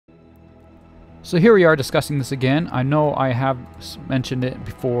So here we are discussing this again. I know I have mentioned it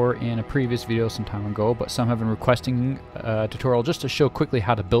before in a previous video some time ago, but some have been requesting a tutorial just to show quickly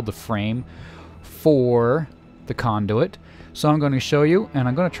how to build the frame for the conduit. So I'm going to show you, and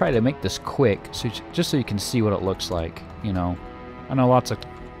I'm going to try to make this quick, so just so you can see what it looks like. You know, I know lots of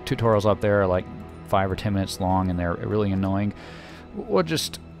tutorials out there are like 5 or 10 minutes long, and they're really annoying. We'll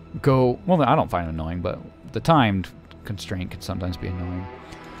just go. Well, I don't find it annoying, but the timed constraint can sometimes be annoying.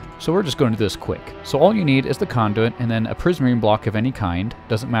 So we're just going to do this quick. So all you need is the conduit and then a prismarine block of any kind.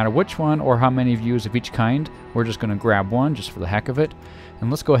 Doesn't matter which one or how many views of each kind. We're just going to grab one just for the heck of it.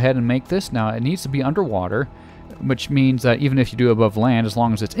 And let's go ahead and make this. Now it needs to be underwater, which means that even if you do it above land, as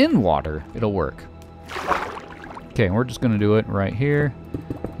long as it's in water, it'll work. Okay, we're just going to do it right here.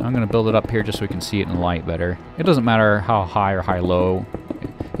 I'm going to build it up here just so we can see it in light better. It doesn't matter how high or high-low.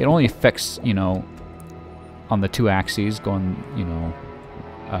 It only affects, you know, on the two axes going, you know,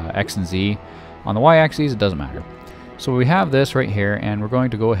 X and Z. On the Y-axis, it doesn't matter. So we have this right here, and we're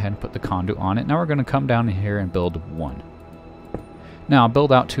going to go ahead and put the conduit on it. Now we're going to come down here and build one. Now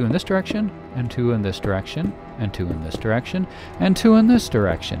build out 2 in this direction, and 2 in this direction, and 2 in this direction, and 2 in this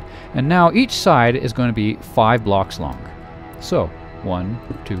direction. And now each side is going to be 5 blocks long. So 1,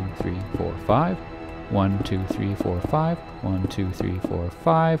 2, 3, 4, 5. 1, 2, 3, 4, 5. 1, 2, 3, 4,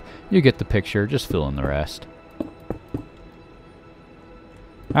 5. You get the picture. Just fill in the rest.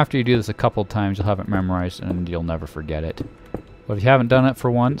 After you do this a couple times, you'll have it memorized and you'll never forget it. But if you haven't done it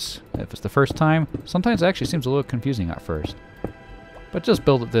for once, if it's the first time, sometimes it actually seems a little confusing at first. But just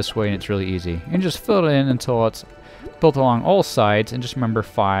build it this way and it's really easy. And just fill it in until it's built along all sides, and just remember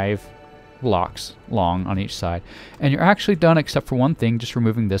 5 blocks long on each side. And you're actually done except for one thing, just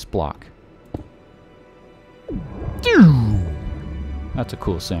removing this block. That's a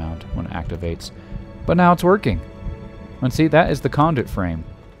cool sound when it activates. But now it's working. And see, that is the conduit frame.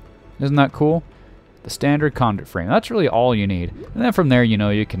 Isn't that cool? The standard conduit frame. That's really all you need. And then from there, you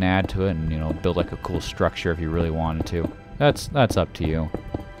know, you can add to it and, you know, build like a cool structure if you really wanted to. That's up to you.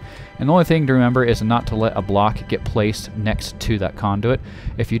 And the only thing to remember is not to let a block get placed next to that conduit.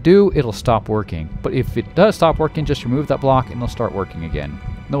 If you do, it'll stop working. But if it does stop working, just remove that block and it'll start working again.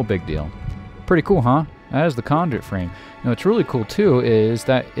 No big deal. Pretty cool, huh? That is the conduit frame. Now, what's really cool too is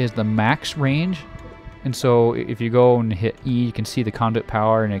that is the max range. And so if you go and hit E, you can see the conduit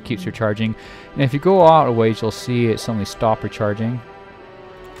power and it keeps recharging. And if you go out a ways, you'll see it suddenly stop recharging.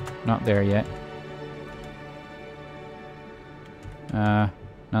 Not there yet.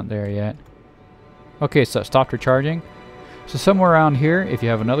 Not there yet. Okay, so it stopped recharging. So somewhere around here, if you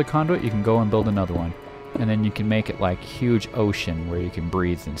have another conduit, you can go and build another one. And then you can make it like a huge ocean where you can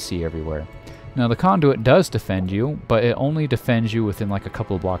breathe and see everywhere. Now the conduit does defend you, but it only defends you within like a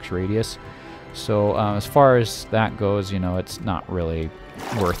couple of blocks radius. So as far as that goes, you know, it's not really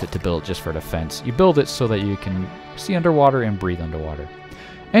worth it to build just for defense. You build it so that you can see underwater and breathe underwater.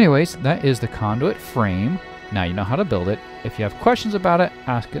 Anyways, that is the conduit frame. Now you know how to build it. If you have questions about it,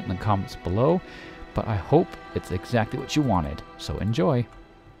 ask it in the comments below. But I hope it's exactly what you wanted. So enjoy.